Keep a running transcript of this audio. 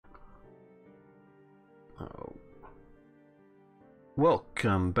Oh.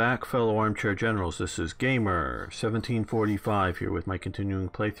 Welcome back, fellow armchair generals. This is Gamer 1745 here with my continuing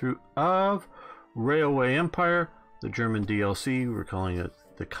playthrough of Railway Empire, the German DLC. We're calling it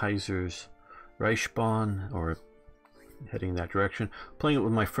the Kaiser's Reichsbahn, or heading that direction. Playing it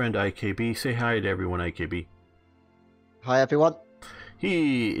with my friend IKB. Say hi to everyone, IKB. Hi, everyone.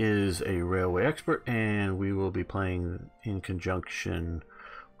 He is a railway expert, and we will be playing in conjunction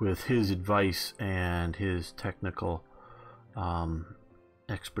with his advice and his technical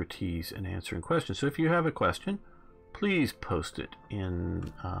expertise in answering questions. So if you have a question, please post it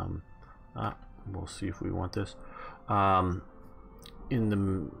in we'll see if we want this in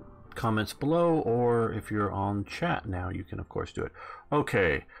the comments below, or if you're on chat now, you can of course do it.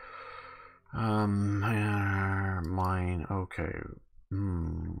 Okay. Mine. Okay.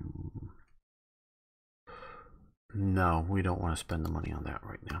 No, we don't want to spend the money on that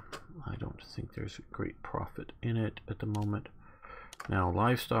right now. I don't think there's a great profit in it at the moment. Now,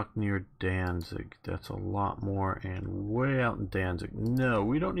 livestock near Danzig. That's a lot more, and way out in Danzig. No,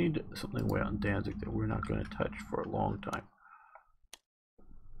 we don't need something way out in Danzig that we're not going to touch for a long time.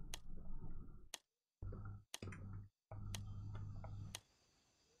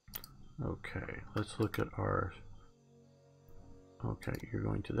 Okay, let's look at our... Okay, you're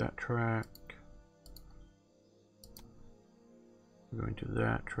going to that track. You're going to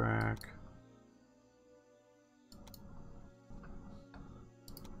that track.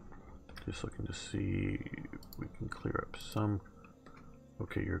 Just looking to see if we can clear up some.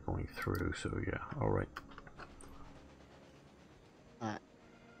 Okay, you're going through, so yeah, alright.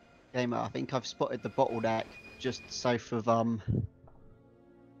 Gamer, I think I've spotted the bottleneck just south of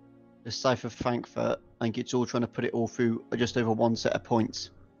Frankfurt. I think it's all trying to put it all through just over one set of points.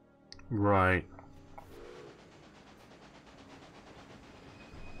 Right.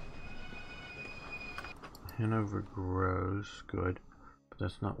 Hanover grows, good. But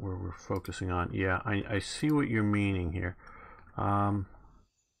that's not where we're focusing on. Yeah, I see what you're meaning here.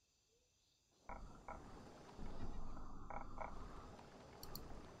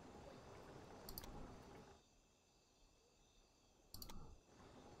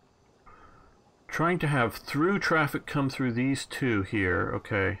 Trying to have through traffic come through these two here,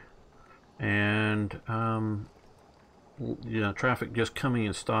 okay. And, yeah, traffic just coming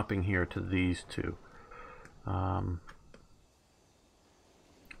and stopping here to these two. I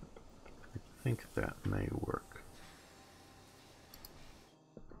think that may work.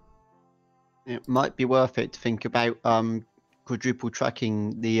 It might be worth it to think about quadruple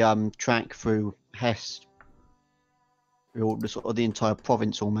tracking the track through Hesse, through the sort of the entire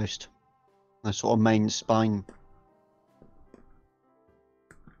province almost, a sort of main spine.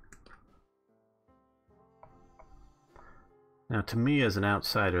 Now, to me as an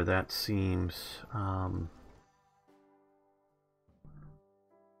outsider, that seems a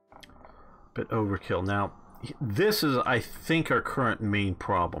bit overkill. Now, this is, I think, our current main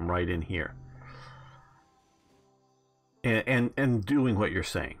problem right in here. And doing what you're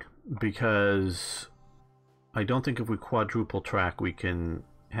saying, because I don't think if we quadruple track we can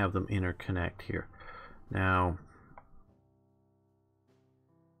have them interconnect here. Now,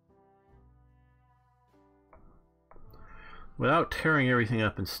 without tearing everything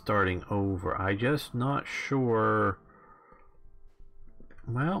up and starting over, I'm just not sure.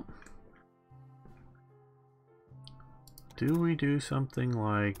 Well, do we do something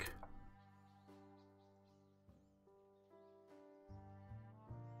like...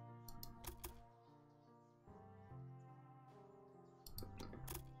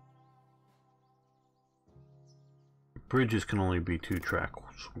 Bridges can only be 2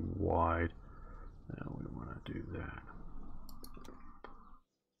 tracks wide. Now we want to do that.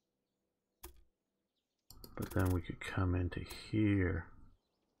 But then we could come into here.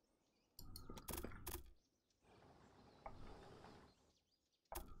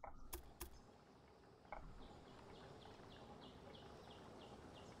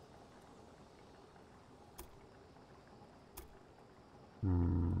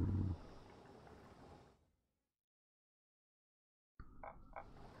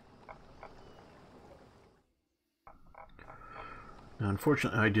 Now,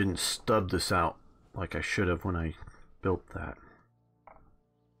 unfortunately, I didn't stub this out like I should have when I built that.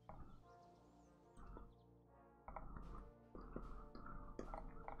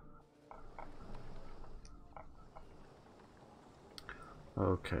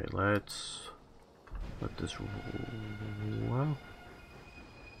 Okay, let's let this well.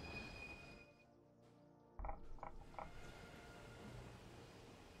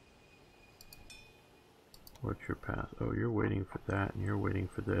 What's your path? Oh, you're waiting for that, and you're waiting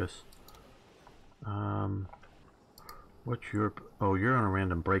for this. What's your... Oh, you're on a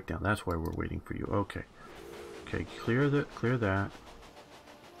random breakdown. That's why we're waiting for you. Okay. Okay, clear that.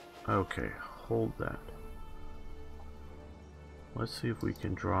 Okay, hold that. Let's see if we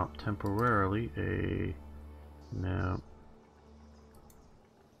can drop temporarily a... No.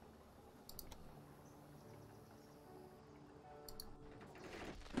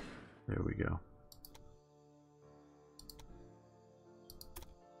 There we go.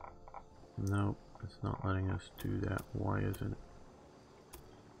 Nope, it's not letting us do that. Why isn't it?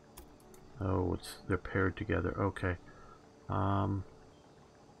 Oh, they're paired together. Okay. Oh,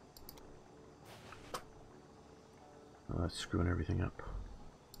 that's screwing everything up.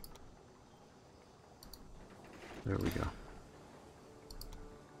 There we go.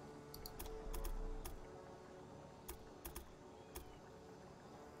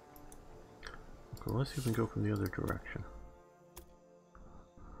 Okay, let's see if we can go from the other direction.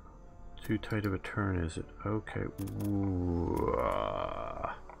 Too tight of a turn, is it? Okay. Ooh,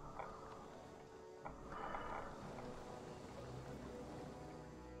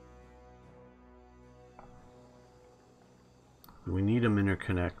 we need them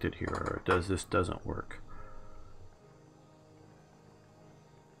interconnected here, or this doesn't work.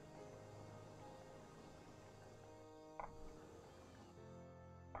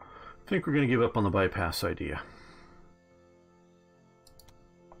 I think we're going to give up on the bypass idea.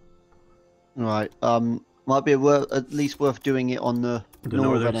 Right. Might be at least worth doing it on the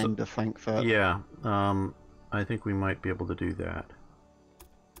northern end of Frankfurt. Yeah. I think we might be able to do that.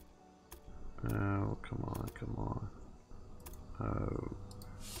 Oh, come on, come on. Oh.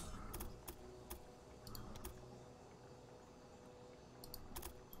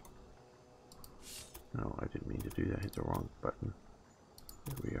 No, I didn't mean to do that. Hit the wrong button.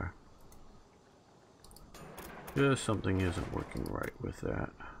 Here we are. Just something isn't working right with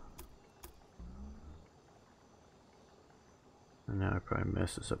that. And now I probably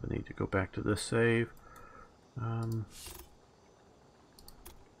messed this up. I need to go back to this save.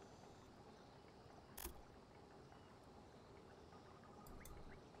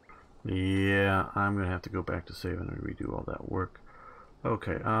 Yeah, I'm gonna have to go back to save and redo all that work.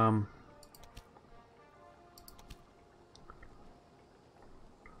 Okay,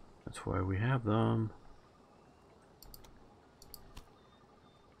 that's why we have them.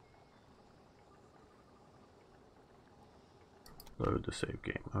 Load the save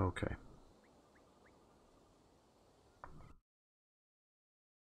game. Okay.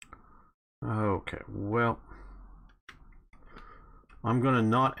 Okay, well, I'm gonna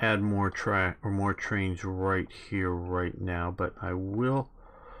not add more trains right here right now, but I will.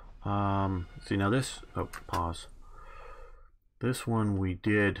 See now this. Oh, pause. This one we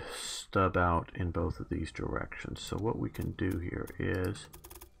did stub out in both of these directions. So what we can do here is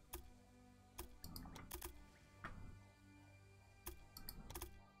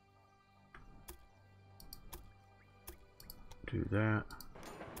do that.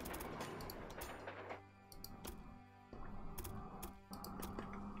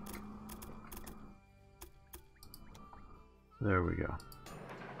 There we go.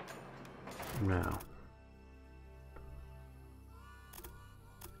 Now,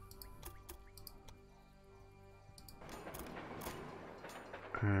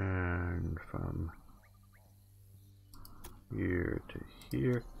 and from here to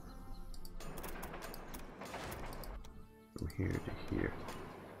here, from here to here,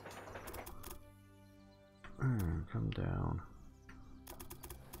 and come down.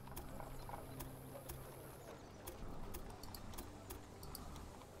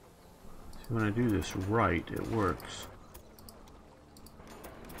 When I do this right, it works.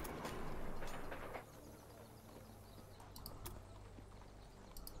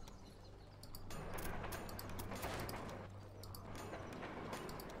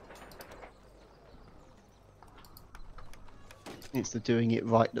 It's the doing it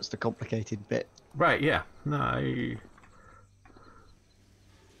right that's the complicated bit. Right, yeah. No,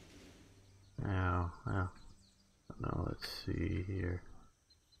 Now, let's see here.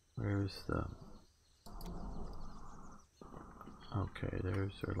 Where's the... Okay,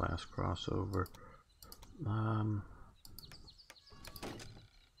 there's their last crossover.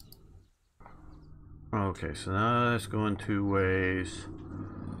 Okay, so now that's going two ways.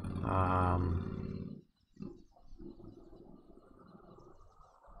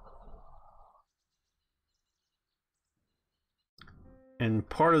 And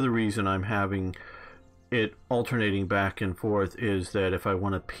part of the reason I'm having it alternating back and forth is that if I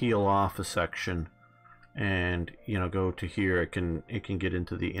want to peel off a section and go to here, it can get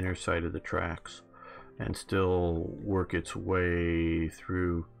into the inner side of the tracks and still work its way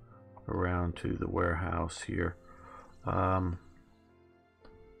through around to the warehouse here.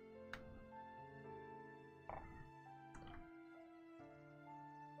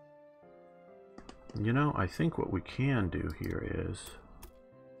 You know, I think what we can do here is,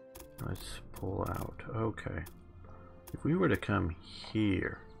 let's pull out. Okay. If we were to come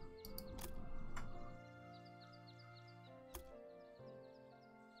here.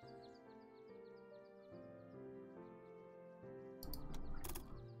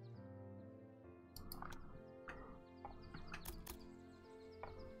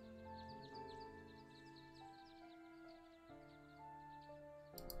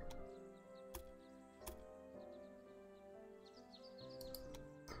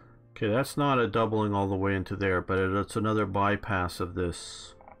 Okay, that's not a doubling all the way into there, but it's another bypass of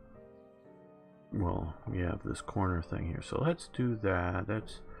this, well, yeah, this corner thing here. So let's do that.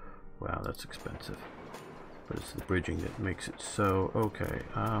 That's, wow, that's expensive. But it's the bridging that makes it so, okay.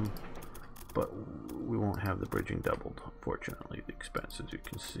 But we won't have the bridging doubled, unfortunately, the expenses you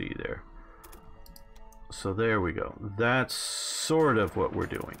can see there. So there we go. That's sort of what we're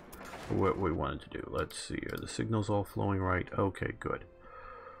doing, what we wanted to do. Let's see, are the signals all flowing right? Okay, good.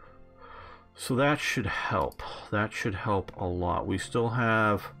 So that should help. That should help a lot. We still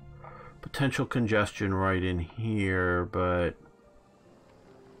have potential congestion right in here, but...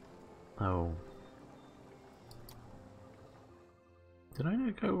 oh. Did I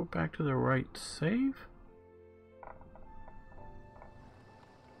not go back to the right save?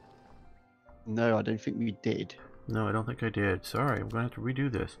 No, I don't think we did. No, I don't think I did. Sorry, I'm going to have to redo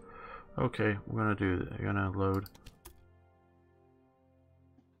this. Okay, we're going to do that. I'm going to load...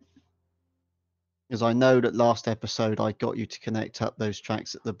 Because I know that last episode I got you to connect up those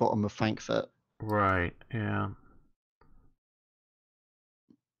tracks at the bottom of Frankfurt. Right, yeah.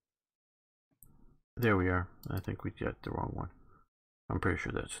 There we are. I think we got the wrong one. I'm pretty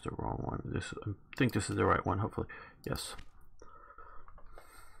sure that's the wrong one. I think this is the right one, hopefully. Yes.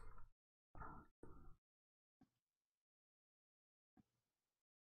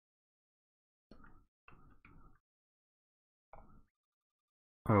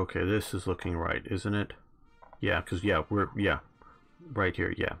 Okay, this is looking right, isn't it? Yeah, because, yeah, right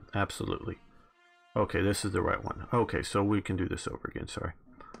here, yeah, absolutely. Okay, this is the right one. Okay, so we can do this over again, sorry.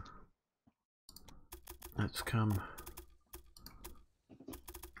 Let's come...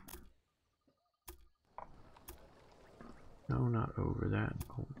 no, not over that.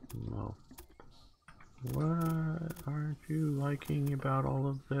 Oh, no. What aren't you liking about all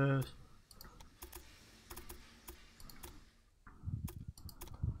of this?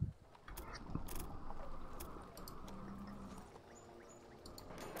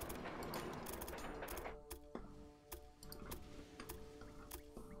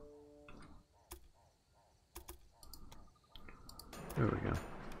 There we go.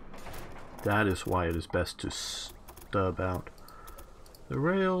 That is why it is best to stub out the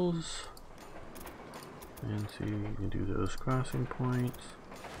rails. And see, you can do those crossing points.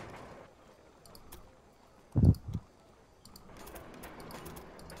 And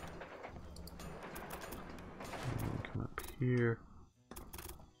come up here.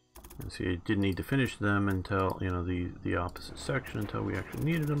 And see, I didn't need to finish them until, you know, the opposite section until we actually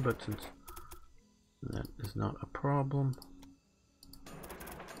needed them, but since that is not a problem.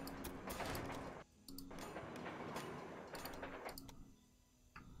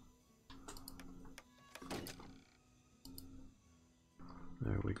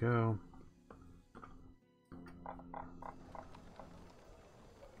 There we go.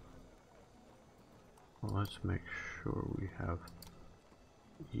 Well, let's make sure we have...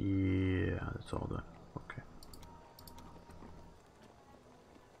 yeah, that's all done. Okay.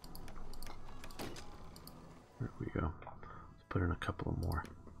 There we go. Let's put in a couple more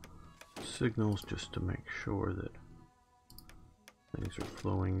signals just to make sure that things are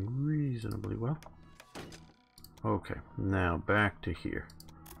flowing reasonably well. Okay, now back to here.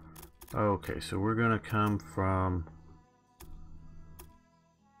 Okay, so we're gonna come from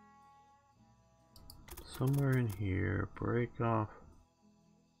somewhere in here, break off,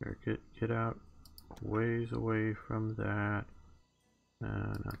 or get out ways away from that.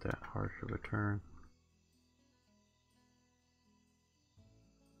 Not that harsh of a turn.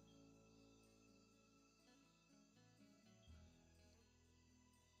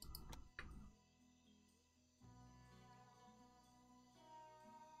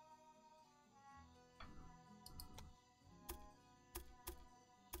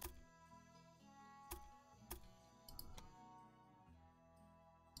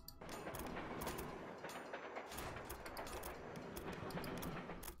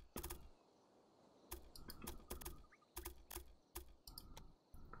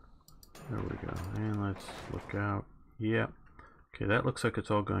 There we go. And let's look out. Yep. Okay, that looks like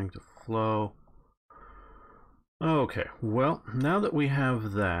it's all going to flow. Okay, well, now that we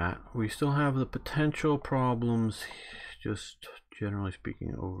have that, we still have the potential problems, just generally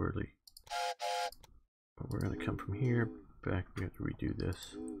speaking, overly. But we're going to come from here, back, we have to redo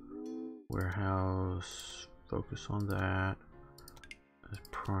this. Warehouse, focus on that as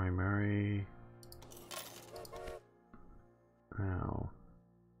primary. Now,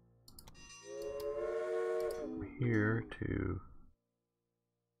 from here to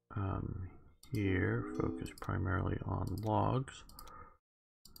here, focus primarily on logs.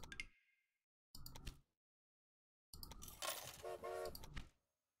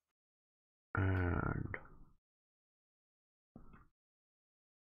 And,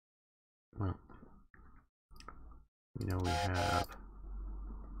 well, you know, we have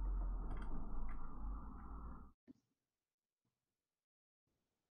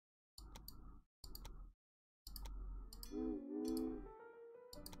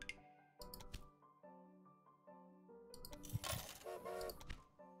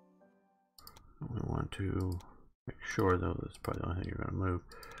we want to make sure, though, that's probably the only thing you're going to move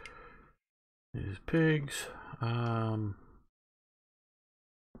is pigs.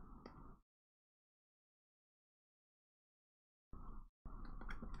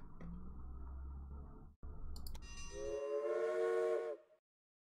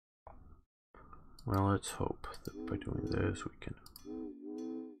 Well, let's hope that by doing this we can.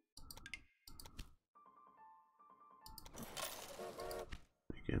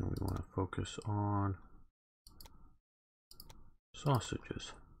 Again, we want to focus on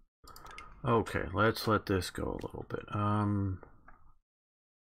sausages. Okay, let's let this go a little bit. No.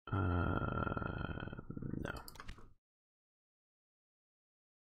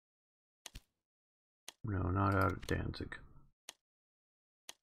 No, not out of Danzig.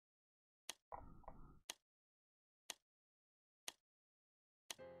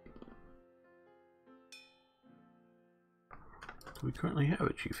 Do we currently have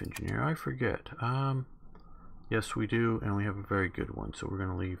a chief engineer? I forget. Yes, we do, and we have a very good one, so we're going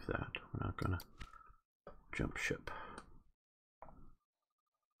to leave that. We're not going to jump ship.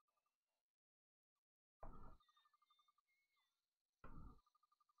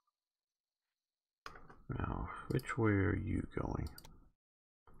 Now, which way are you going?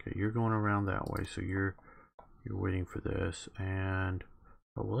 Okay, you're going around that way, so you're waiting for this, and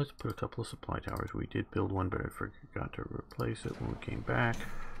oh, well, let's put a couple of supply towers. We did build one, but I forgot to replace it when we came back,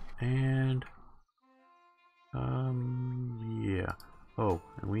 and yeah. Oh,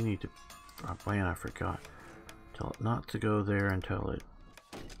 and we need to. Oh, man, I forgot. Tell it not to go there until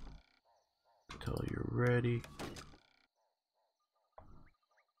you're ready.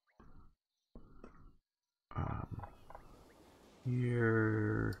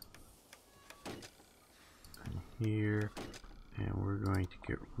 Here and here, and we're going to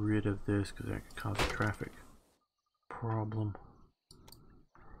get rid of this because that could cause a traffic problem.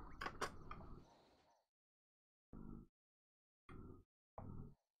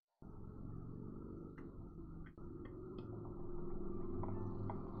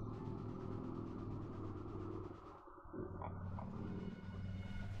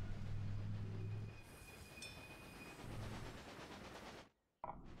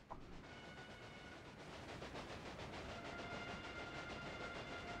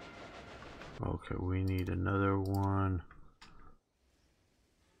 Okay, we need another one.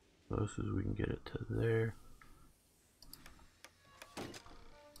 Close as we can get it to there.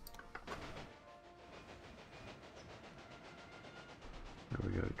 There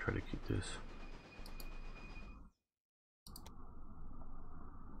we go, try to keep this.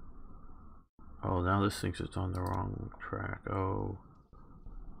 Oh, now this thinks it's on the wrong track. Oh.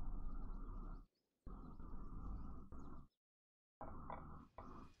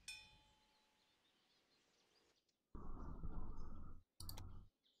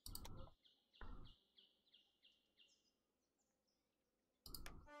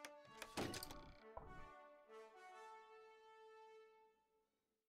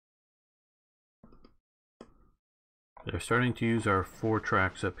 They're starting to use our 4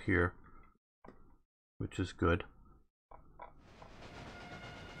 tracks up here, which is good.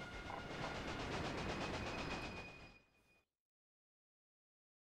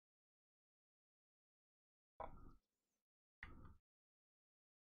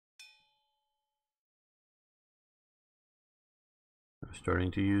 They're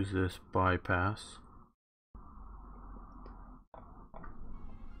starting to use this bypass.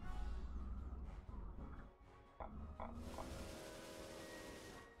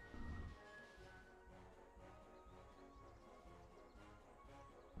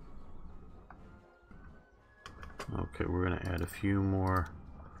 Okay, we're going to add a few more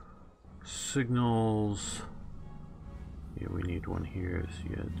signals. Yeah, we need one here. So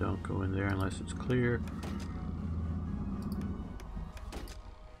yeah, don't go in there unless it's clear.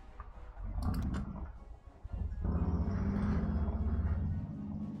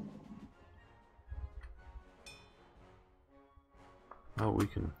 Oh, we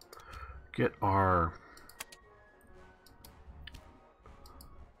can get our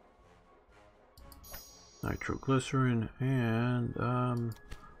nitroglycerin and so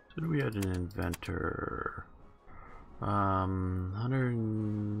we had an inventor.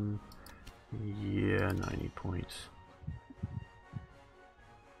 100, yeah, 90 points.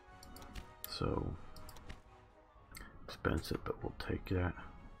 So expensive, but we'll take that.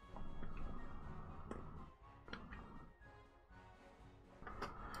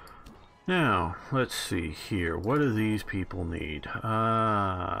 Now, let's see here. What do these people need?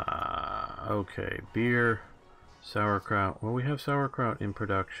 Okay, beer, sauerkraut. Well, we have sauerkraut in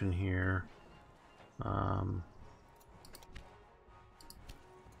production here.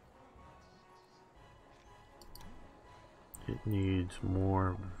 It needs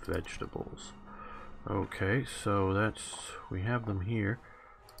more vegetables. Okay, so that's, we have them here.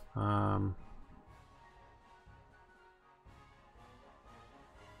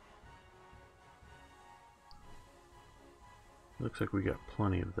 Looks like we got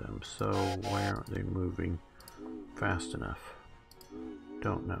plenty of them, so why aren't they moving fast enough?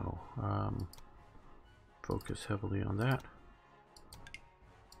 Don't know. Focus heavily on that.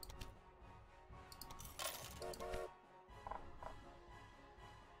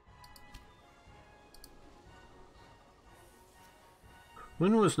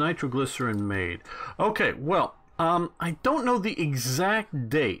 When was nitroglycerin made? Okay, well, I don't know the exact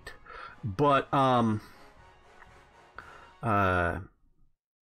date, but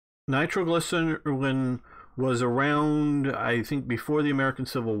nitroglycerin was around, I think, before the American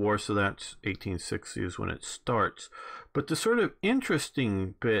Civil War, so that's 1860 is when it starts. But the sort of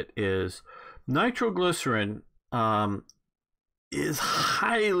interesting bit is nitroglycerin is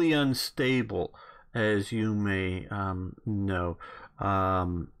highly unstable, as you may know.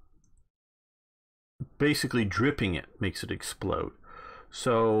 Basically, dripping it makes it explode.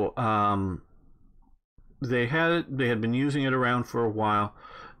 So they had been using it around for a while,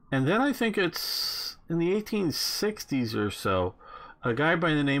 and then I think it's in the 1860s or so, a guy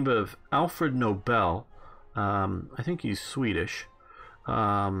by the name of Alfred Nobel, I think he's Swedish,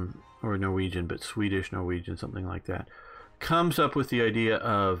 or Norwegian, but Swedish, Norwegian, something like that, comes up with the idea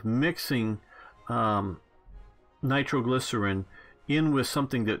of mixing nitroglycerin in with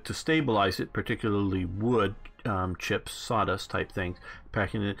something to stabilize it, particularly wood, chips, sawdust type things,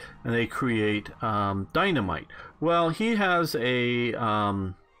 packing it, and they create dynamite. Well, he has a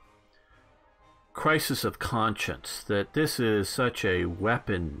crisis of conscience that this is such a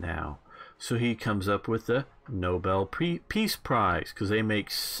weapon now, so he comes up with the Nobel Peace Prize, because they make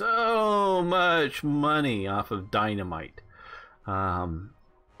so much money off of dynamite.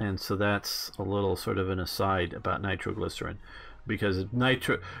 And so that's a little sort of an aside about nitroglycerin, because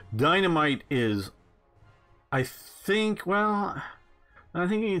dynamite is, I think, well, I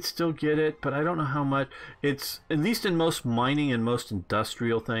think you can still get it, but I don't know how much. It's, at least in most mining and most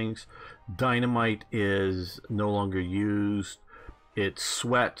industrial things, dynamite is no longer used. It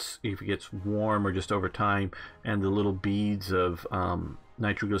sweats if it gets warm or just over time, and the little beads of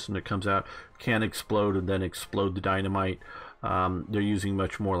nitroglycerin that comes out can explode and then explode the dynamite. They're using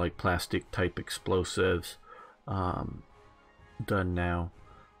much more like plastic type explosives done now,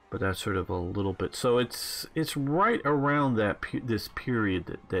 but that's sort of a little bit. So it's right around this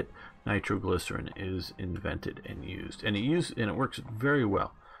period that nitroglycerin is invented and used, and it works very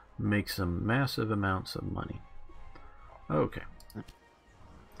well. Makes some massive amounts of money. Okay.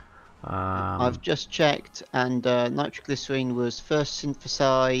 I've just checked, and nitroglycerin was first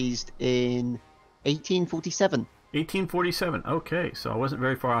synthesized in 1847. 1847. Okay, so I wasn't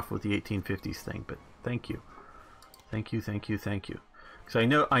very far off with the 1850s thing, but thank you. Thank you. Because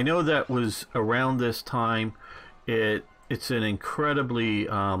I know that was around this time. It's an incredibly,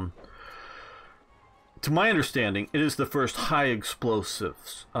 to my understanding, it is the first high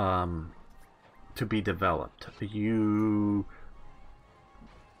explosives to be developed. You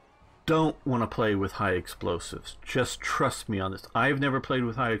don't want to play with high explosives. Just trust me on this. I've never played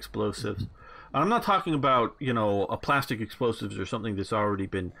with high explosives. I'm not talking about, a plastic explosives or something that's already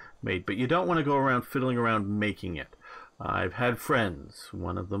been made, but you don't want to go around fiddling around making it. I've had friends.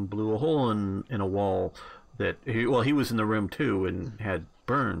 One of them blew a hole in a wall he was in the room too and had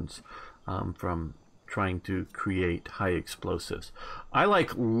burns from trying to create high explosives. I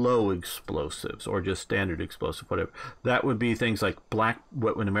like low explosives or just standard explosive, whatever. That would be things like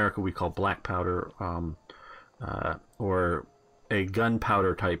what in America we call black powder, or a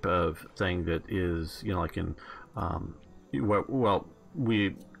gunpowder type of thing that is, like in, well,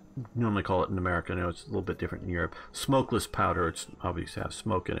 we normally call it in America. I know it's a little bit different in Europe. Smokeless powder. It's obviously has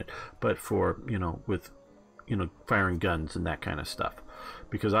smoke in it, but for with firing guns and that kind of stuff.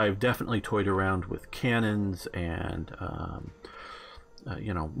 Because I've definitely toyed around with cannons and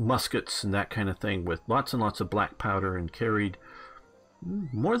muskets and that kind of thing with lots and lots of black powder, and carried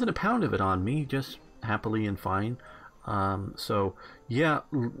more than a pound of it on me, just happily and fine. So yeah,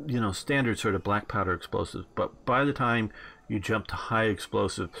 standard sort of black powder explosives, but by the time you jump to high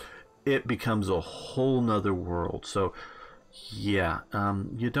explosive, it becomes a whole nother world. So yeah,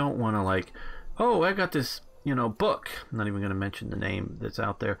 you don't want to oh, I got this book, I'm not even going to mention the name that's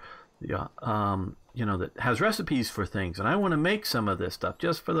out there, yeah, that has recipes for things, and I want to make some of this stuff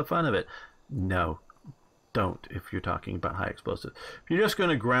just for the fun of it. No, don't. If you're talking about high explosive, if you're just going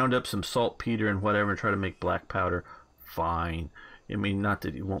to ground up some saltpeter and whatever and try to make black powder, fine. I mean, not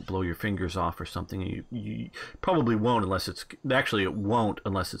that it won't blow your fingers off or something. You probably won't unless it's actually, it won't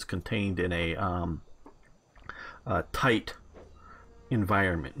unless it's contained in a tight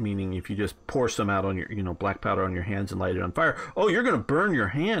environment, meaning if you just pour some out on your black powder on your hands and light it on fire, oh, you're going to burn your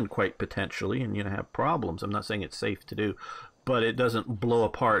hand quite potentially, and have problems. I'm not saying it's safe to do, but it doesn't blow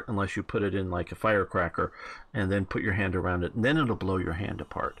apart unless you put it in like a firecracker and then put your hand around it, and then it'll blow your hand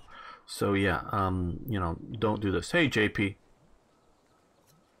apart. So yeah, don't do this. Hey, JP.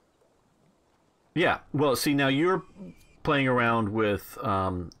 Yeah, well, see, now you're playing around with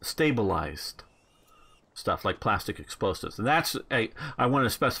stabilized stuff like plastic explosives, and that's I want to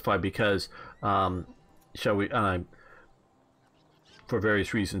specify because for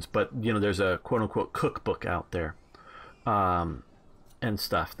various reasons, but there's a quote-unquote cookbook out there and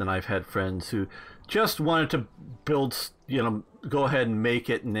stuff. Then I've had friends who just wanted to build, go ahead and make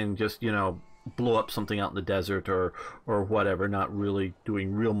it, and then just blow up something out in the desert or whatever, not really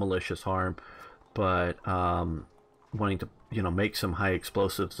doing real malicious harm, but wanting to make some high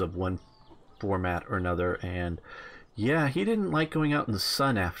explosives of one format or another. And yeah, he didn't like going out in the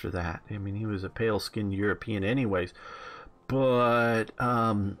sun after that. I mean, he was a pale-skinned European anyways, but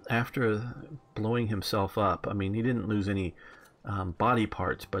after blowing himself up, I mean, he didn't lose any body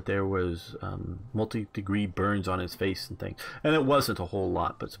parts, but there was multi-degree burns on his face and things, and it wasn't a whole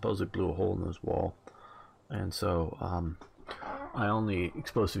lot, but supposedly blew a hole in his wall. And so I only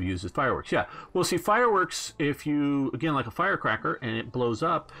explosive used as fireworks. Yeah, well, see, fireworks, if you, again, like a firecracker and it blows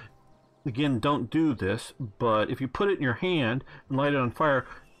up, again, don't do this, but if you put it in your hand and light it on fire,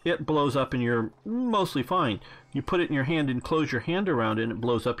 it blows up and you're mostly fine. You put it in your hand and close your hand around it and it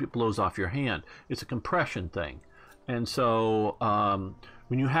blows up, it blows off your hand. It's a compression thing. And so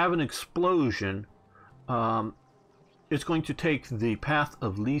when you have an explosion, it's going to take the path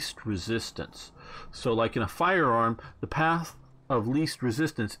of least resistance. So like in a firearm, the path of least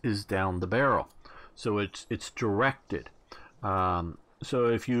resistance is down the barrel. So it's directed. So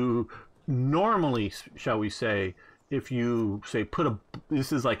if you normally, shall we say, if you say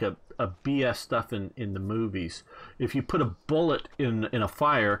this is like a BS stuff in the movies, if you put a bullet in a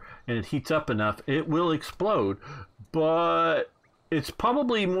fire and it heats up enough, it will explode, but it's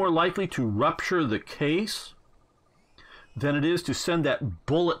probably more likely to rupture the case than it is to send that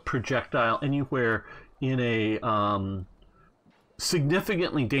bullet projectile anywhere in a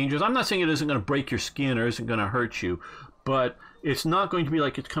significantly dangerous. I'm not saying it isn't going to break your skin or isn't going to hurt you, but it's not going to be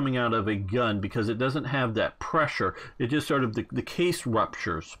like it's coming out of a gun because it doesn't have that pressure. It just sort of, the case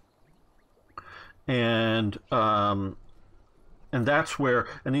ruptures. And that's where,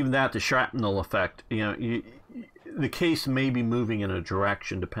 and even that, the shrapnel effect, the case may be moving in a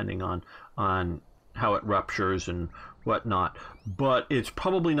direction depending on how it ruptures and whatnot, but it's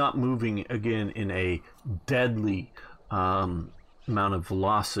probably not moving again in a deadly amount of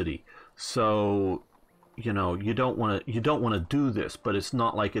velocity. So you don't want to do this, but it's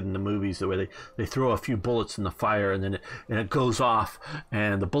not like in the movies the way they throw a few bullets in the fire and then it goes off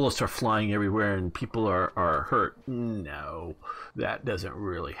and the bullets are flying everywhere and people are hurt. No, that doesn't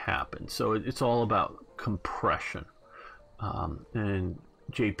really happen. So it's all about compression. And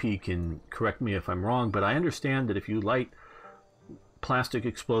JP can correct me if I'm wrong, but I understand that if you light plastic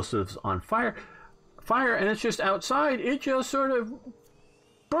explosives on fire and it's just outside, it just sort of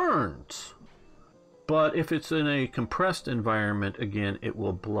burns. But if it's in a compressed environment, again, it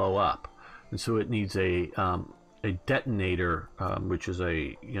will blow up, and so it needs a detonator, which is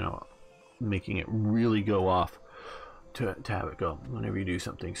making it really go off to have it go. Whenever you do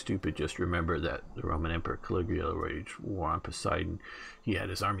something stupid, just remember that the Roman Emperor Caligula waged war on Poseidon. He had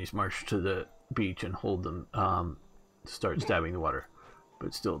his armies march to the beach and hold them, start stabbing the water,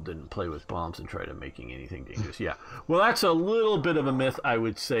 but still didn't play with bombs and try to making anything dangerous. Yeah, well, that's a little bit of a myth, I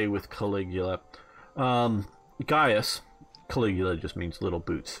would say, with Caligula. Gaius, Caligula just means little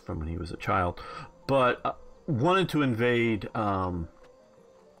boots from when he was a child, but wanted to invade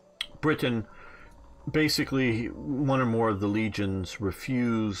Britain. Basically, one or more of the legions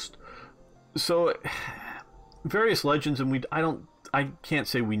refused. So, various legends, and I can't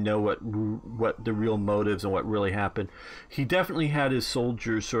say we know what the real motives and what really happened. He definitely had his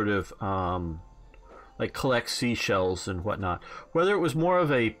soldiers sort of like collect seashells and whatnot. Whether it was more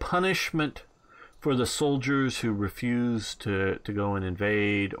of a punishment for the soldiers who refused to go and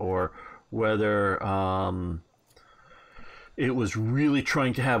invade, or whether it was really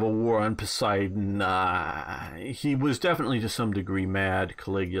trying to have a war on Poseidon. He was definitely to some degree mad,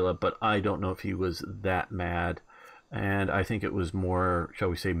 Caligula, but I don't know if he was that mad. And I think it was more, shall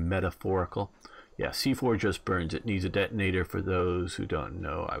we say, metaphorical. Yeah, C4 just burns. It needs a detonator for those who don't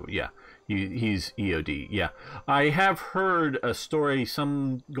know. He's EOD. Yeah, I have heard a story,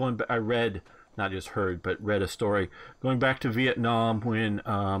 I read, not just heard, but read a story going back to Vietnam when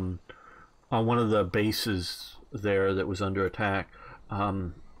on one of the bases there that was under attack,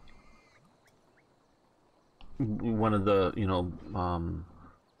 one of the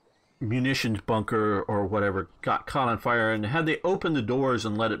munitions bunker or whatever got caught on fire, and had they opened the doors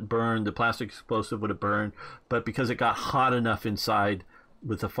and let it burn, the plastic explosive would have burned, but because it got hot enough inside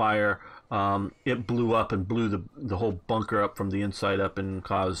with the fire, it blew up and blew the whole bunker up from the inside up and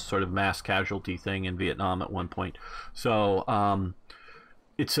caused sort of mass casualty thing in Vietnam at one point. So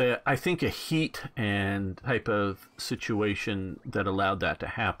it's I think a heat and type of situation that allowed that to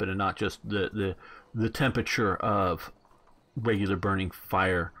happen, and not just the temperature of regular burning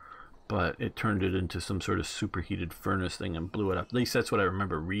fire, but it turned it into some sort of superheated furnace thing and blew it up. At least that's what I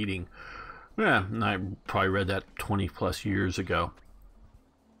remember reading. Yeah, and I probably read that 20 plus years ago.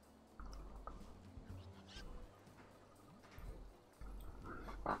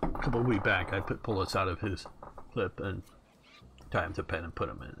 A couple of weeks back, I put bullets out of his clip and tie him to a pen and put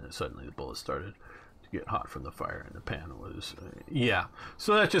them in, and suddenly the bullets started to get hot from the fire, and the pan was yeah.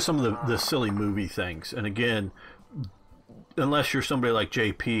 So that's just some of the silly movie things. And again, unless you're somebody like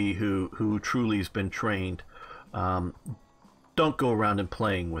JP who truly has been trained, don't go around and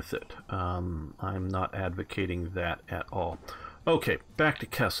playing with it. I'm not advocating that at all. Okay, back to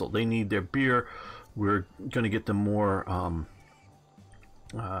Cassel. They need their beer. We're going to get them more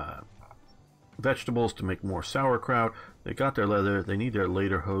vegetables to make more sauerkraut. They got their leather. They need their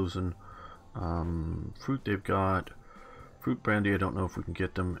lederhosen. Fruit they've got. Fruit brandy, I don't know if we can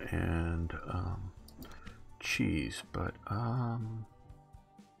get them. And cheese, but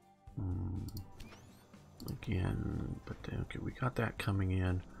again, but okay, we got that coming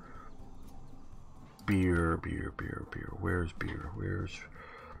in. Beer. Where's beer? Where's,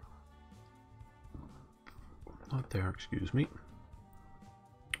 not there, excuse me.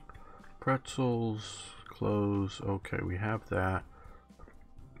 Pretzels, clothes. Okay, we have that.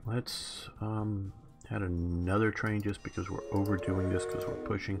 Let's add another train just because we're overdoing this, because we're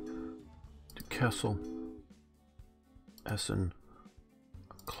pushing to Cassel. Essen,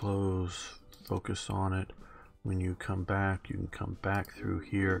 close, focus on it. When you come back, you can come back through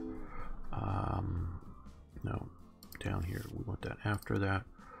here. No, down here. We want that after that,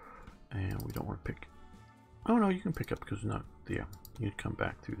 and we don't want to pick. Oh no, you can pick up because not. Yeah, you'd come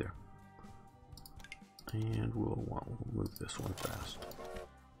back through there, and we'll move this one fast.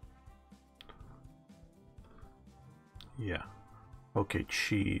 Yeah. Okay,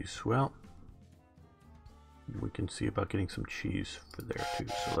 cheese. Well, we can see about getting some cheese for there too.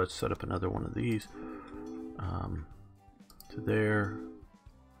 So let's set up another one of these. To there.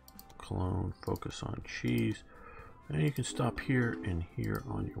 Clone, focus on cheese. And you can stop here and here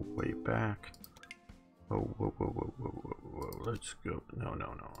on your way back. Oh, whoa. Let's go. No.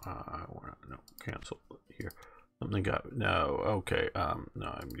 No, cancel here. Something got, no, okay. No,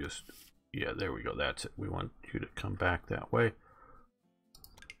 I'm just, yeah, there we go. That's it. We want you to come back that way.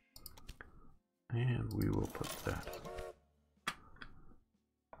 And we will put that.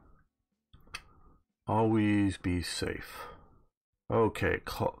 Always be safe. Okay,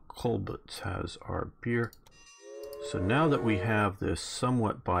 Colbitz has our beer. So now that we have this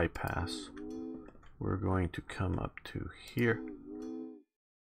somewhat bypass, we're going to come up to here.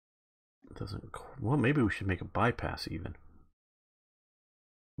 It doesn't, well, maybe we should make a bypass even.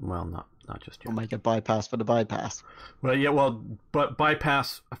 Well, not just yet. We'll make a bypass for the bypass. Well, yeah, well, but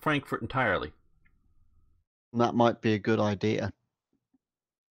bypass Frankfurt entirely. That might be a good idea.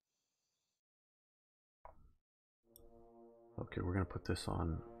 Okay, we're going to put this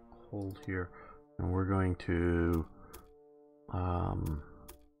on hold here, and we're going to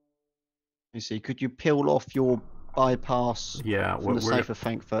You see, could you peel off your bypass yeah, from the south of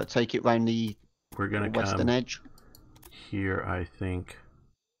Frankfurt, take it round the we're going to western come edge? here, I think.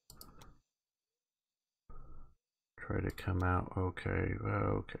 Try to come out. Okay,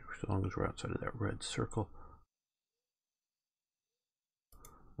 okay, as long as we're outside of that red circle.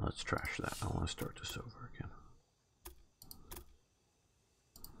 Let's trash that. I want to start this over again.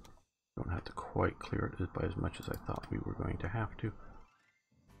 Don't have to quite clear it by as much as I thought we were going to have to.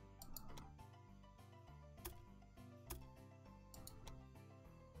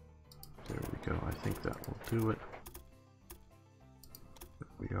 There we go. I think that will do it.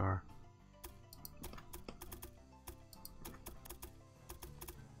 There we are.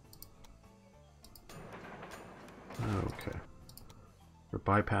 Okay. We're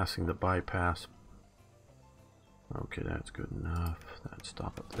bypassing the bypass. Okay, that's good enough. That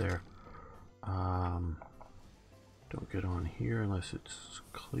stop up there. Don't get on here unless it's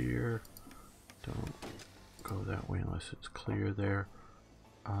clear. Don't go that way unless it's clear there.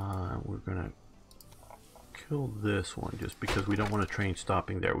 We're gonna kill this one just because we don't want a train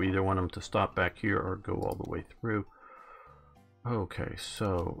stopping there. We either want them to stop back here or go all the way through. Okay,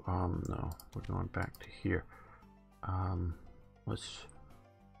 so no, we're going back to here. Let's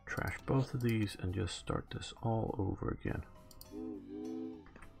trash both of these and just start this all over again.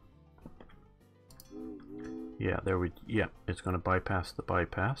 Yeah, it's going to bypass the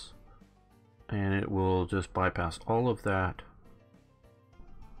bypass, and it will just bypass all of that.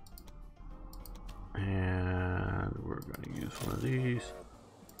 And we're going to use one of these.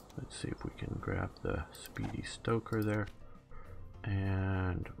 Let's see if we can grab the speedy stoker there.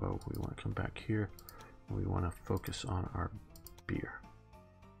 And oh, we want to come back here. We want to focus on our beer.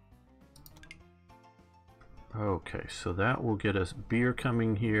 Okay, so that will get us beer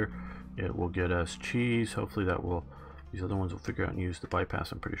coming here. It will get us cheese. Hopefully that will, these other ones will figure out and use the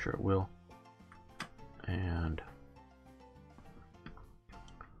bypass. I'm pretty sure it will. And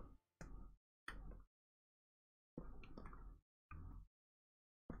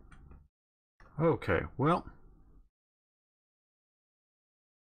okay, well,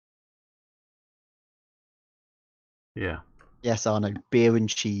 yeah. Yes, Arno, beer and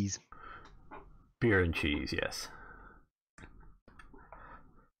cheese. Beer and cheese, yes.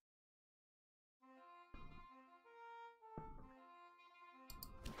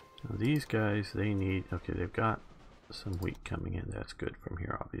 Now these guys, they need, okay, they've got some wheat coming in. That's good from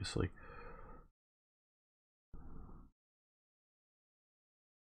here, obviously.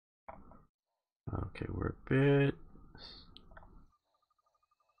 Okay, we're a bit...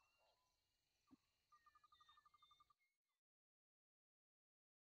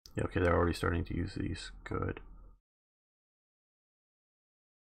 Yeah, okay, they're already starting to use these. Good.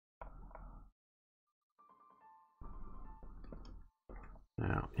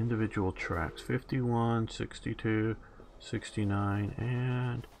 Now, individual tracks, 51, 62, 69,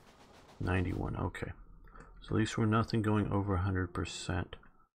 and 91. Okay. So at least we're nothing going over 100%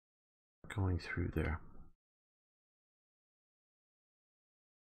 going through there.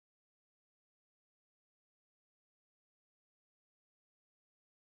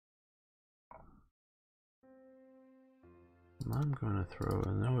 I'm going to throw,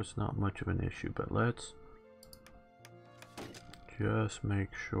 I know it's not much of an issue, but let's just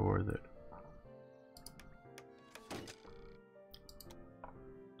make sure that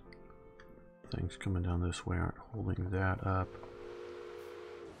things coming down this way aren't holding that up.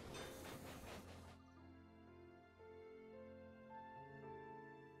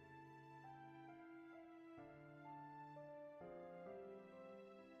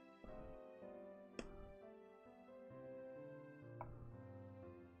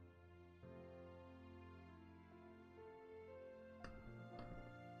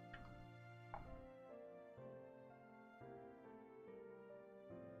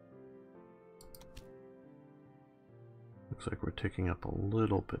 Looks like we're ticking up a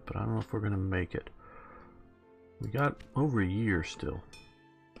little bit, but I don't know if we're going to make it. We got over a year still.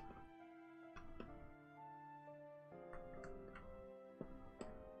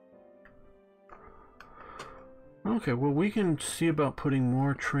 Okay, well, we can see about putting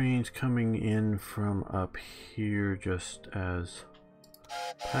more trains coming in from up here just as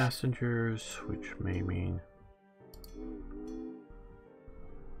passengers, which may mean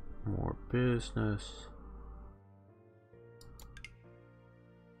more business.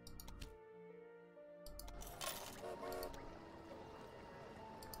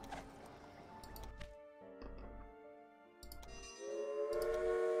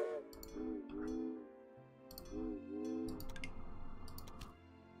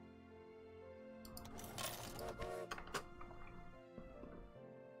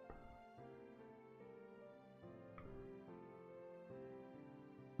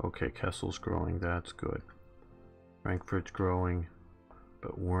 Okay, Cassel's growing, that's good. Frankfurt's growing,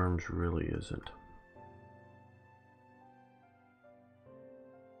 but Worms really isn't.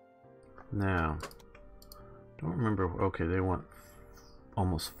 Now, don't remember, okay, they want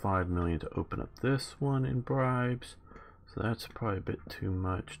almost 5 million to open up this one in bribes. So that's probably a bit too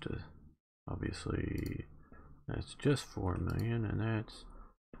much to, obviously, that's just 4 million and that's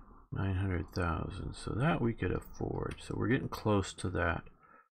 900,000. So that we could afford. So we're getting close to that.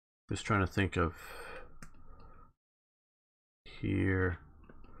 Just trying to think of here.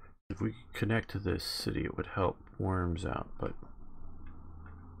 If we could connect to this city, it would help Worms out, but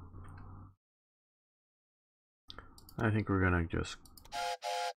I think we're gonna just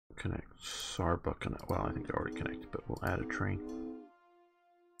connect Saarbrücken. Well, I think they're already connected, but we'll add a train.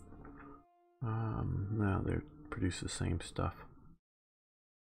 Now they produce the same stuff.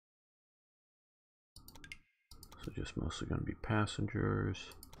 So just mostly going to be passengers.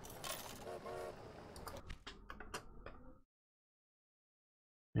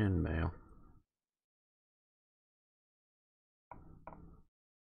 And mail.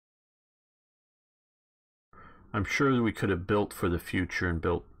 I'm sure that we could have built for the future and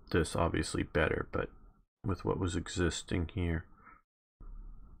built this obviously better, but with what was existing here,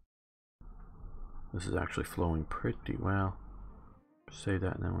 this is actually flowing pretty well. Say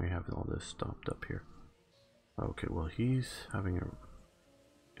that and then we have all this stopped up here. Okay, well he's having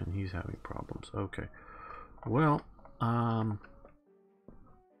he's having problems. Okay. Well,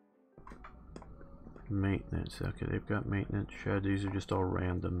 maintenance. Okay, they've got maintenance shed. These are just all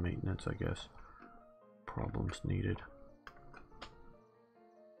random maintenance, I guess. Problems needed.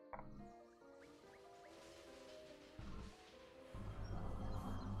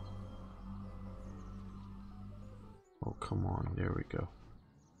 Oh, come on. There we go.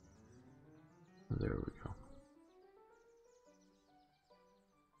 There we go.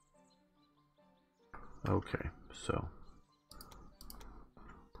 Okay, so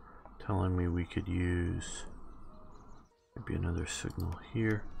telling me we could use maybe another signal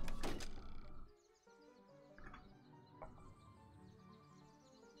here.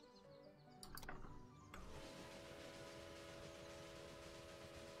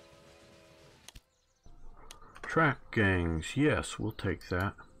 Track gangs, yes, we'll take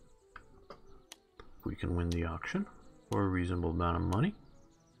that. If we can win the auction for a reasonable amount of money.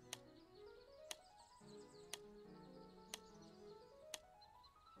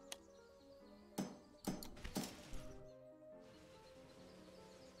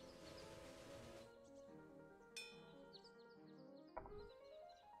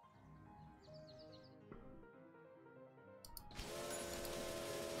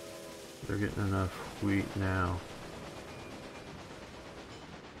 They're getting enough wheat now.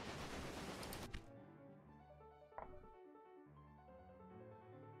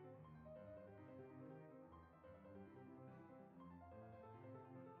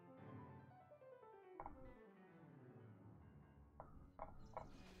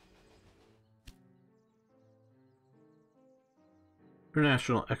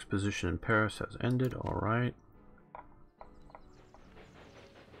 International Exposition in Paris has ended, alright.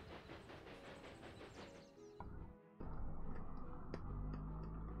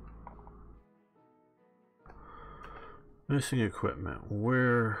 Missing equipment.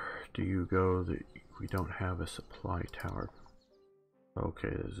 Where do you go that we don't have a supply tower? Okay,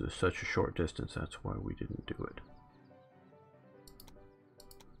 this is such a short distance, that's why we didn't do it.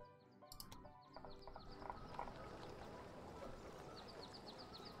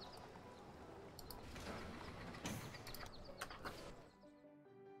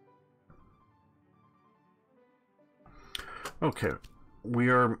 Okay, we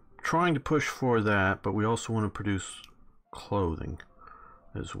are trying to push for that, but we also want to produce clothing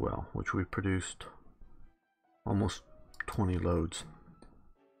as well, which we produced almost 20 loads,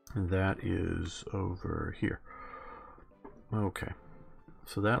 and that is over here. Okay,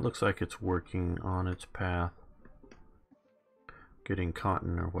 so that looks like it's working on its path, getting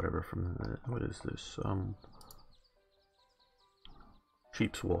cotton or whatever from the, what is this,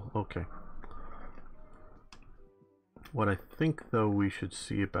 sheep's wool. Okay, what I think though we should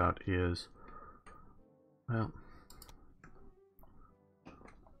see about is, well,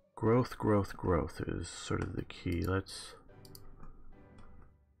 growth is sort of the key. Let's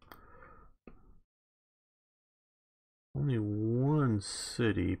only one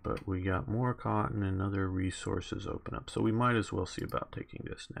city, but we got more cotton and other resources open up, so we might as well see about taking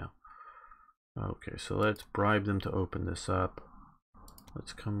this now. Okay, so let's bribe them to open this up.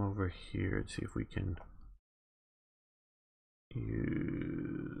 Let's come over here and see if we can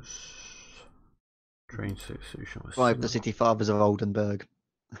use train station with Bribe the city fathers of Oldenburg.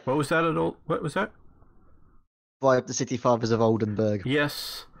 What was that? What was that? Bribe the city fathers of Oldenburg.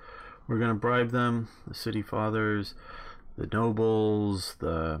 Yes, we're gonna bribe them. The city fathers, the nobles,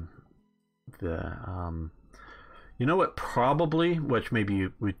 the. You know what? Probably, which maybe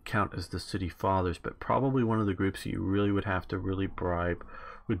you would count as the city fathers, but probably one of the groups you really would have to really bribe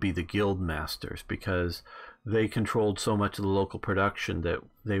would be the guild masters, because they controlled so much of the local production that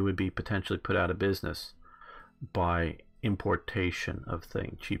they would be potentially put out of business by importation of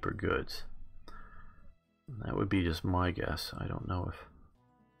cheaper goods. That would be just my guess. I don't know if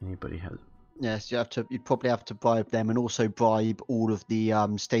anybody has. Yes, you'd probably have to bribe them, and also bribe all of the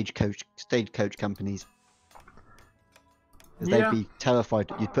stagecoach companies, because they'd be terrified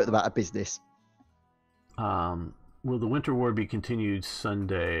that you'd put them out of business. Will the Winter War be continued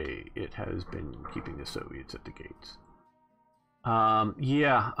Sunday? It has been keeping the Soviets at the gates.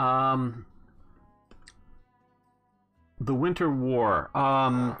 The Winter War.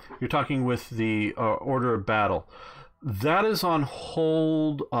 You're talking with the Order of Battle. That is on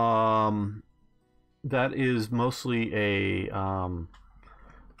hold. That is mostly a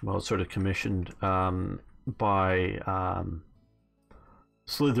sort of commissioned by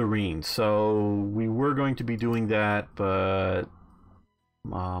Slytherin. So we were going to be doing that, but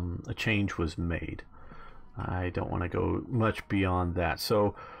a change was made. I don't want to go much beyond that.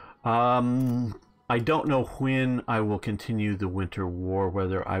 So I don't know when I will continue the Winter War,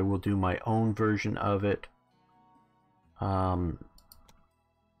 whether I will do my own version of it. I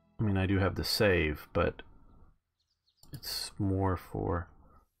mean, I do have the save, but it's more for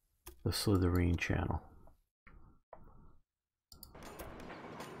the Slytherin channel.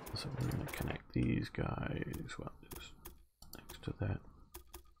 So we're going to connect these guys, well, just next to that.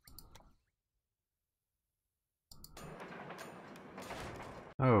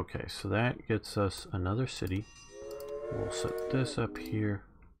 Okay, so that gets us another city. We'll set this up here.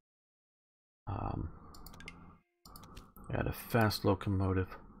 Add a fast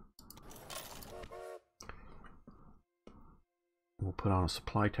locomotive. We'll put on a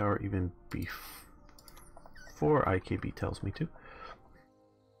supply tower even before IKB tells me to.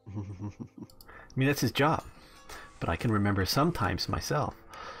 I mean, that's his job, but I can remember sometimes myself.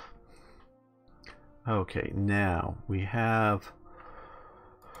 Okay, now we have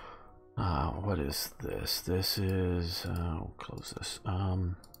what is this? This is we'll close this.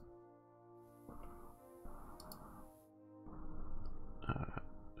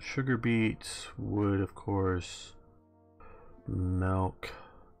 Sugar beets, wood, of course, milk,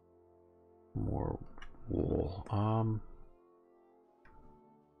 more wool.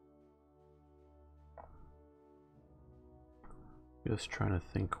 Just trying to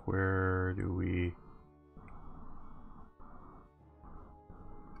think, where do we...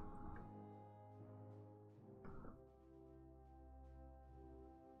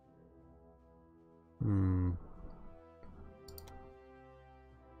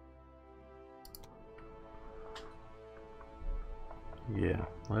 Yeah,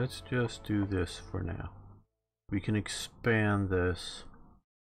 let's just do this for now. We can expand this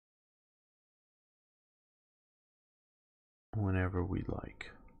whenever we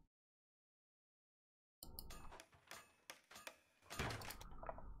like.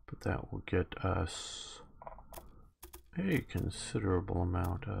 But that will get us a considerable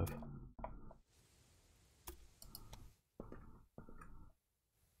amount of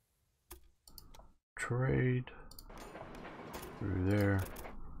trade through there.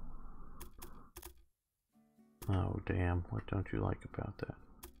 Oh damn, what don't you like about that?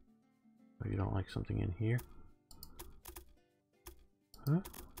 Oh, you don't like something in here? Huh?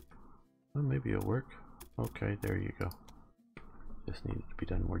 Well, maybe it'll work. Okay, there you go. This needed to be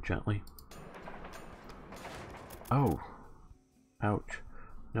done more gently. Oh, ouch.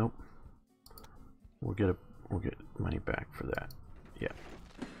 Nope. We'll get money back for that. Yeah.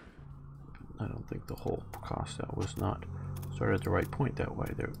 I don't think the whole cost out was not started at the right point that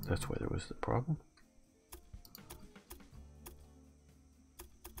way. That's why there was the problem.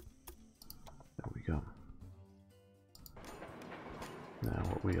 There we go. Now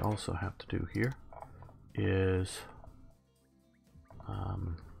what we also have to do here is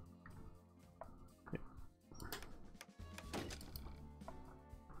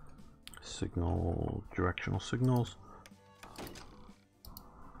directional signals.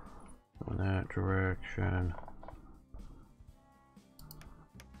 Go in that direction.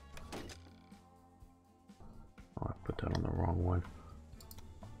 Oh, I put that on the wrong one.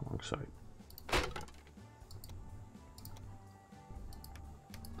 Wrong side.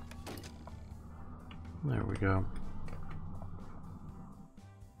 There we go.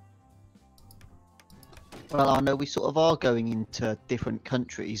 Well, I know we sort of are going into different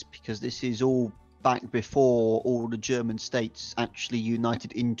countries because this is all back before all the German states actually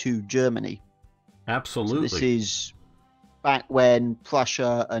united into Germany. Absolutely. So this is back when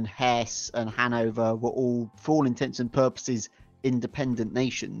Prussia and Hesse and Hanover were all, for all intents and purposes, independent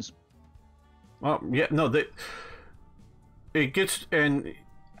nations. Well, yeah, no, it gets, and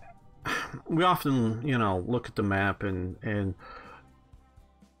we often, look at the map and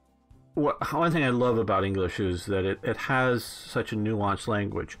one thing I love about English is that it has such a nuanced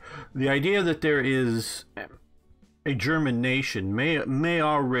language. The idea that there is a German nation may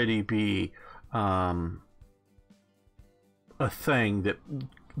already be a thing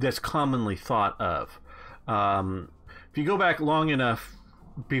that's commonly thought of. If you go back long enough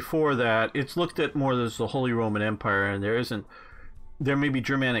before that, it's looked at more as the Holy Roman Empire, and there may be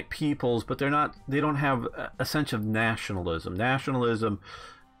Germanic peoples, but they don't have a sense of nationalism. Nationalism,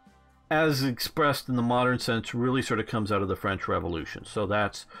 as expressed in the modern sense, really sort of comes out of the French Revolution. So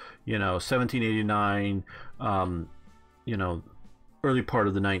that's 1789, early part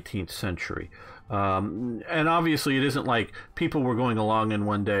of the 19th century. And obviously it isn't like people were going along and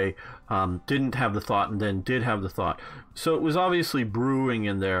one day didn't have the thought and then did have the thought. So it was obviously brewing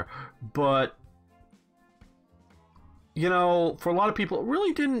in there, but for a lot of people it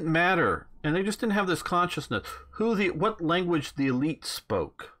really didn't matter, and they just didn't have this consciousness what language the elite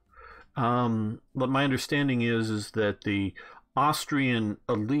spoke. But my understanding is that the Austrian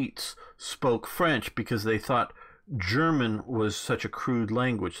elites spoke French because they thought German was such a crude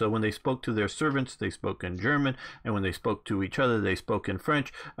language. So when they spoke to their servants, they spoke in German, and when they spoke to each other, they spoke in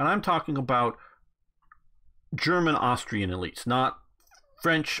French. And I'm talking about German Austrian elites, not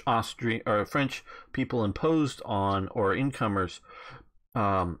French Austrian or French people imposed on or incomers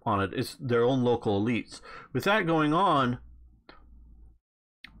on it. It's their own local elites. With that going on,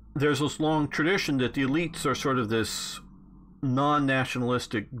 there's this long tradition that the elites are sort of this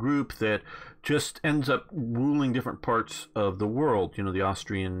non-nationalistic group that just ends up ruling different parts of the world. The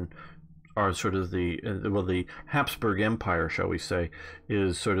Austrian are sort of the Habsburg Empire, shall we say,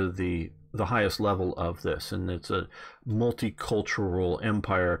 is sort of the highest level of this, and it's a multicultural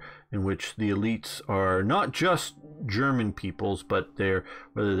empire in which the elites are not just German peoples, but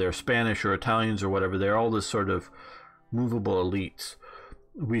whether they're Spanish or Italians or whatever, they're all this sort of movable elites.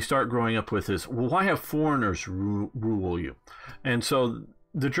 We start growing up with this, well, why have foreigners rule you? And so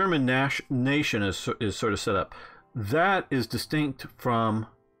the German nation is sort of set up. That is distinct from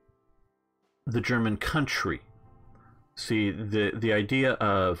the German country. See, the idea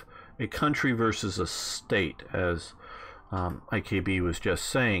of a country versus a state, as IKB was just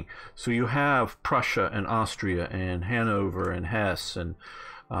saying. So you have Prussia and Austria and Hanover and Hesse and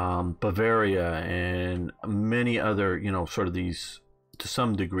Bavaria and many other, sort of these, to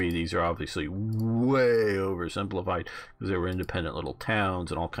some degree, these are obviously way oversimplified because they were independent little towns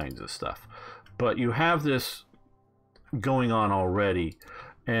and all kinds of stuff. But you have this going on already,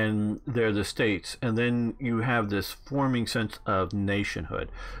 and they're the states, and then you have this forming sense of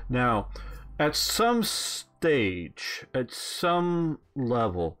nationhood. Now, at some stage, at some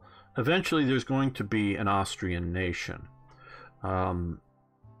level, eventually there's going to be an Austrian nation.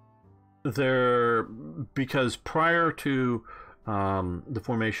 Because prior to the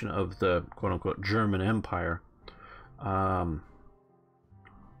formation of the quote-unquote German Empire,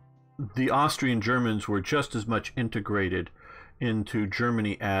 the Austrian Germans were just as much integrated into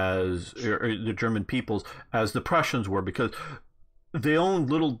Germany as the German peoples as the Prussians were, because they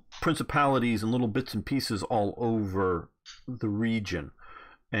owned little principalities and little bits and pieces all over the region,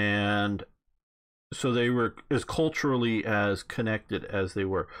 and so they were as culturally as connected as they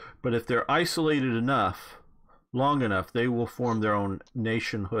were. But if they're isolated enough, long enough, they will form their own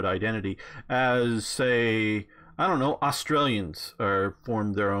nationhood identity, as, say, I don't know, Australians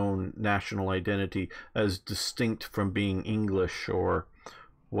formed their own national identity as distinct from being English or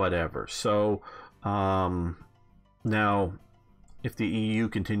whatever. So now, if the EU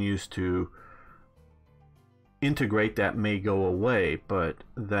continues to integrate, that may go away, but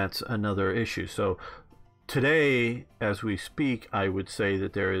that's another issue. So today, as we speak, I would say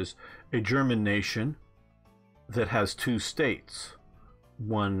that there is a German nation that has two states.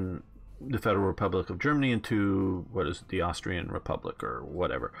 One, the Federal Republic of Germany, and two, the Austrian Republic or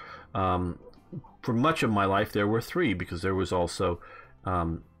whatever. For much of my life, there were three, because there was also,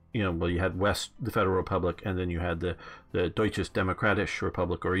 you had the Federal Republic, and then you had the Deutsche Demokratische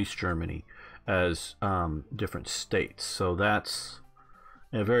Republic, or East Germany, as different states. So that's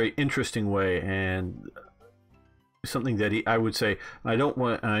a very interesting way, and something that I would say, and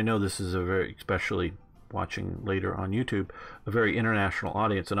I know this is a very, especially watching later on YouTube, a very international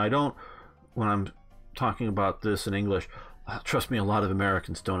audience, and when I'm talking about this in English, trust me, a lot of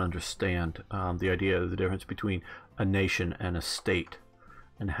Americans don't understand the idea of the difference between a nation and a state,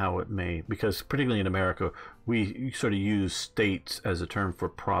 and how it may, because particularly in America, we sort of use states as a term for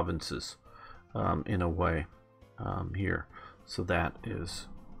provinces in a way here. So that is,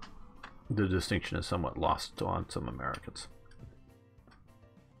 the distinction is somewhat lost on some Americans.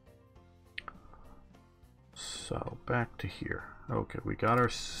 So back to here. Okay, we got our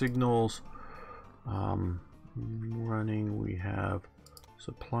signals running. We have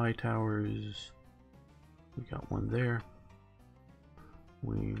supply towers. We got one there.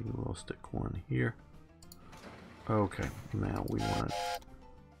 We will stick one here. Okay, now we want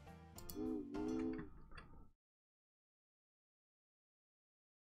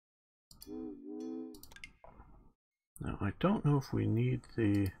now I don't know if we need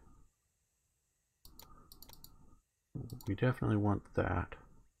the, we definitely want that.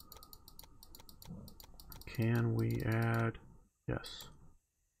 Can we add, yes,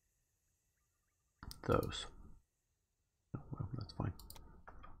 those? Oh, well, that's fine.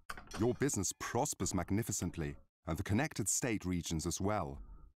 Your business prospers magnificently, and the connected state regions as well.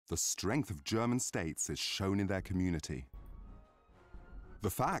 The strength of German states is shown in their community. The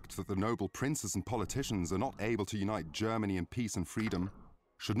fact that the noble princes and politicians are not able to unite Germany in peace and freedom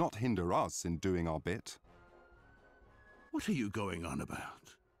should not hinder us in doing our bit. What are you going on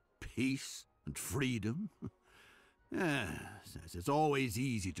about? Peace and freedom? Yes, it's always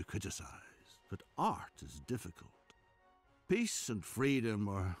easy to criticize, but art is difficult. Peace and freedom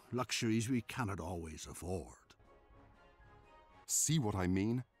are luxuries we cannot always afford. See what I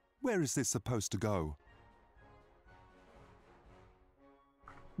mean? Where is this supposed to go?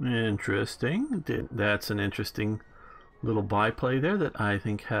 Interesting. That's an interesting little byplay there that I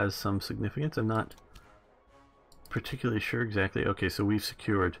think has some significance. I'm not particularly sure exactly. Okay, so we've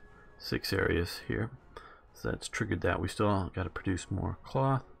secured 6 areas here. So that's triggered that. We still got to produce more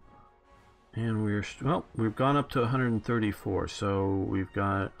cloth. And we're, well, we've gone up to 134, so we've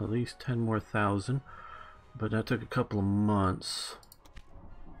got at least 10 more thousand, but that took a couple of months.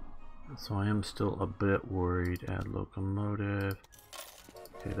 So I am still a bit worried. Add locomotive.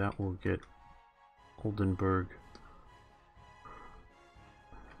 Okay, that will get Oldenburg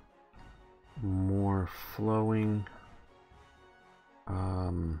more flowing.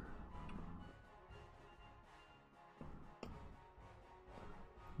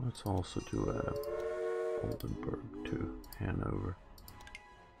 Let's also do a Oldenburg to Hanover.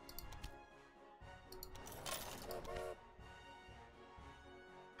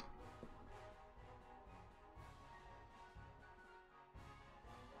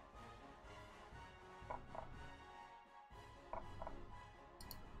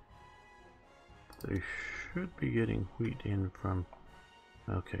 They should be getting wheat in from,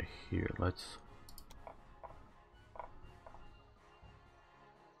 okay, here, let's,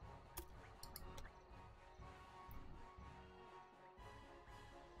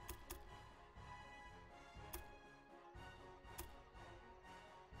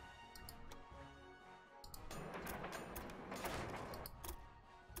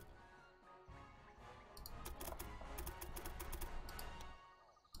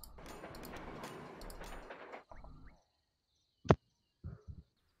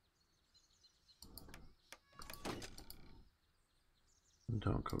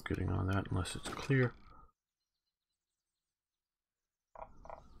 don't go getting on that unless it's clear.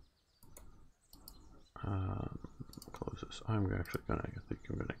 Close this. I'm actually gonna, I think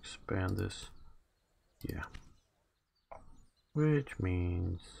I'm gonna expand this. Yeah. Which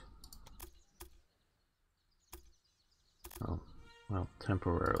means, oh, well,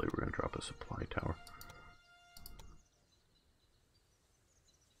 temporarily we're gonna drop a supply tower.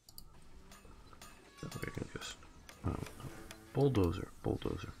 So we can just, oh, bulldozer,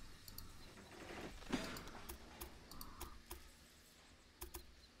 bulldozer.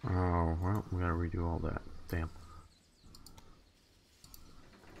 Oh, well, we gotta redo all that. Damn.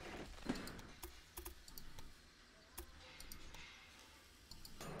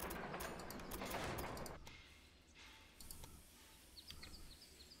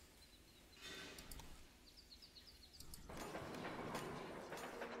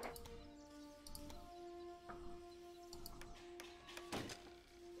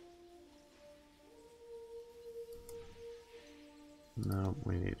 No,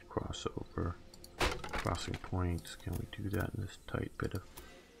 we need crossover. Crossing points. Can we do that in this tight bit of...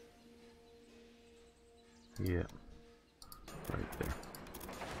 Yeah. Right there.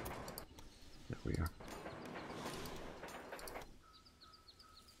 There we are.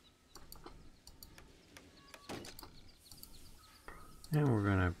 And we're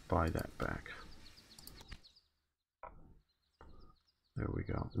gonna buy that back.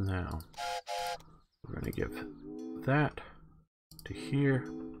 go. Now, we're going to give that to here.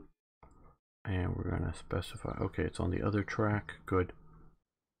 And we're going to specify, okay, it's on the other track. Good.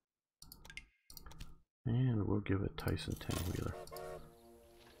 And we'll give it Tyson 10-wheeler.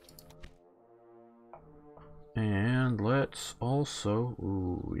 And let's also,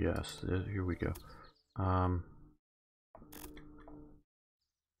 ooh, yes, here we go.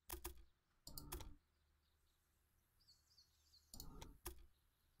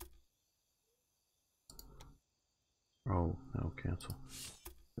 Oh, no, cancel.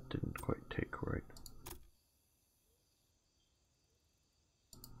 That didn't quite take right.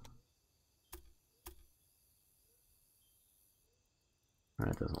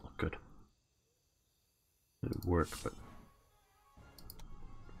 That doesn't look good. It would work, but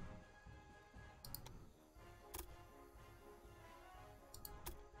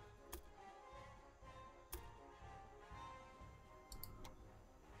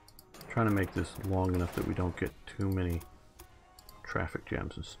trying to make this long enough that we don't get too many traffic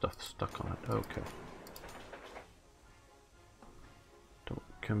jams and stuff stuck on it. Okay. Don't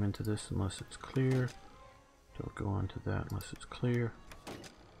come into this unless it's clear. Don't go onto that unless it's clear.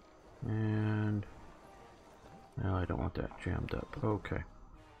 And now I don't want that jammed up. Okay.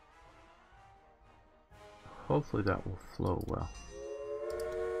 Hopefully that will flow well.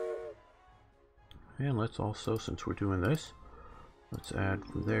 And let's also, since we're doing this, let's add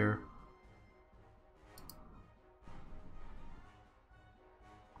from there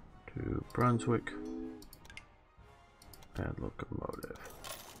to Brunswick, add locomotive.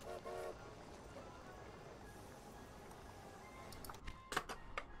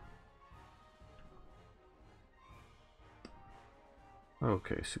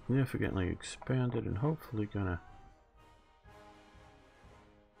 Okay, significantly expanded and hopefully gonna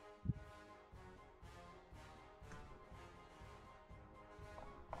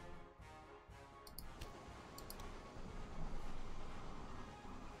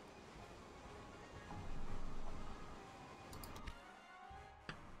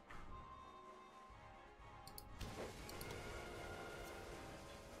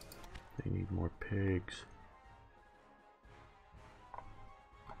they need more pigs.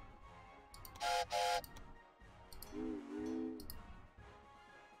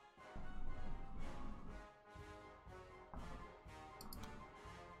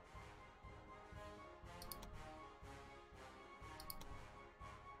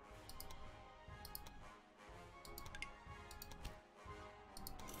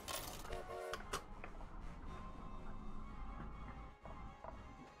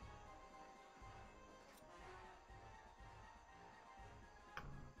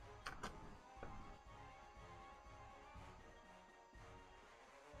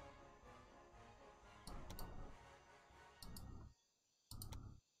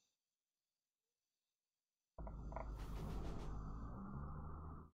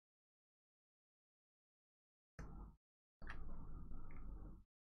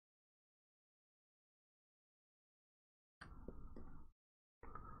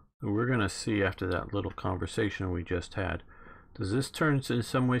 We're going to see after that little conversation we just had. Does this turn in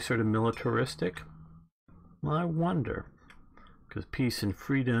some way sort of militaristic? Well, I wonder. Because peace and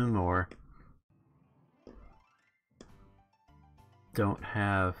freedom, or don't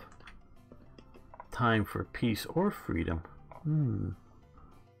have time for peace or freedom.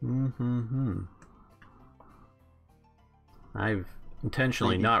 I've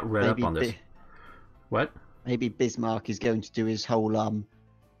intentionally not read up on this. What? Maybe Bismarck is going to do his whole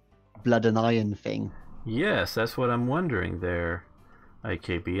blood and iron thing. Yes, that's what I'm wondering there,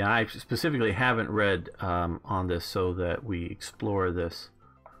 IKB. I specifically haven't read on this so that we explore this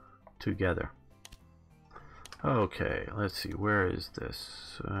together. Okay, let's see, where is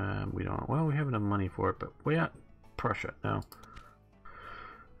this? We don't, well, we have enough money for it, but we got Prussia now.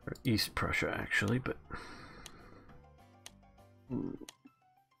 Or East Prussia, actually, but...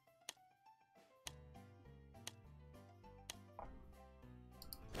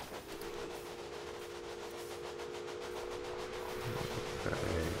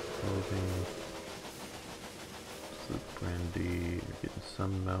 Brandy, you're getting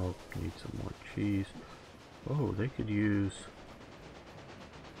some milk, need some more cheese. Oh, they could use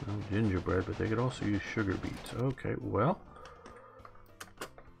gingerbread, but they could also use sugar beets. Okay, well,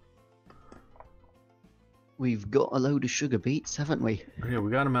 we've got a load of sugar beets, haven't we? yeah, we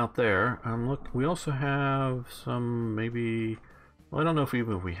got them out there. Look, we also have some, maybe, well, I don't know if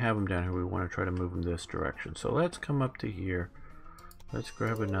even if we have them down here, we want to try to move them this direction. So let's come up to here. Let's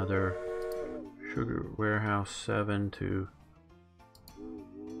grab another sugar warehouse 7 to...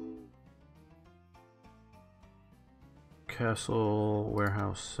 Cassel,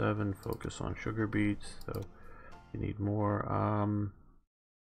 Warehouse 7, focus on sugar beets, so you need more.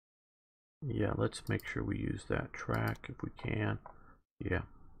 Yeah, let's make sure we use that track if we can. Yeah.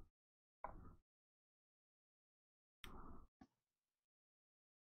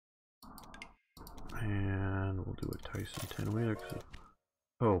 And we'll do a Tyson 10-wheeler.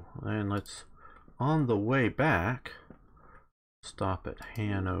 Oh, and let's, on the way back, stop at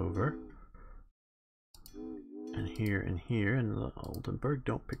Hanover. And here and the Oldenburg.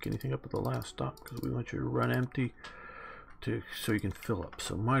 Don't pick anything up at the last stop because we want you to run empty so you can fill up.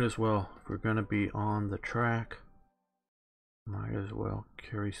 So might as well, if we're going to be on the track, might as well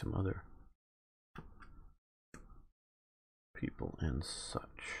carry some other people and such.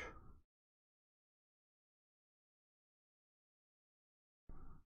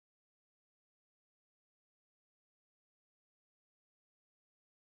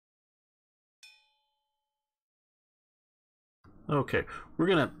 Okay, we're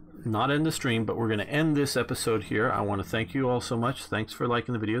going to not end the stream, but we're going to end this episode here. I want to thank you all so much. Thanks for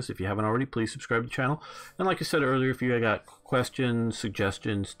liking the videos. If you haven't already, please subscribe to the channel. And like I said earlier, if you got questions,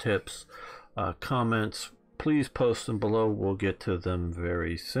 suggestions, tips, comments, please post them below. We'll get to them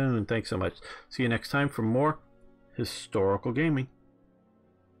very soon. Thanks so much. See you next time for more historical gaming.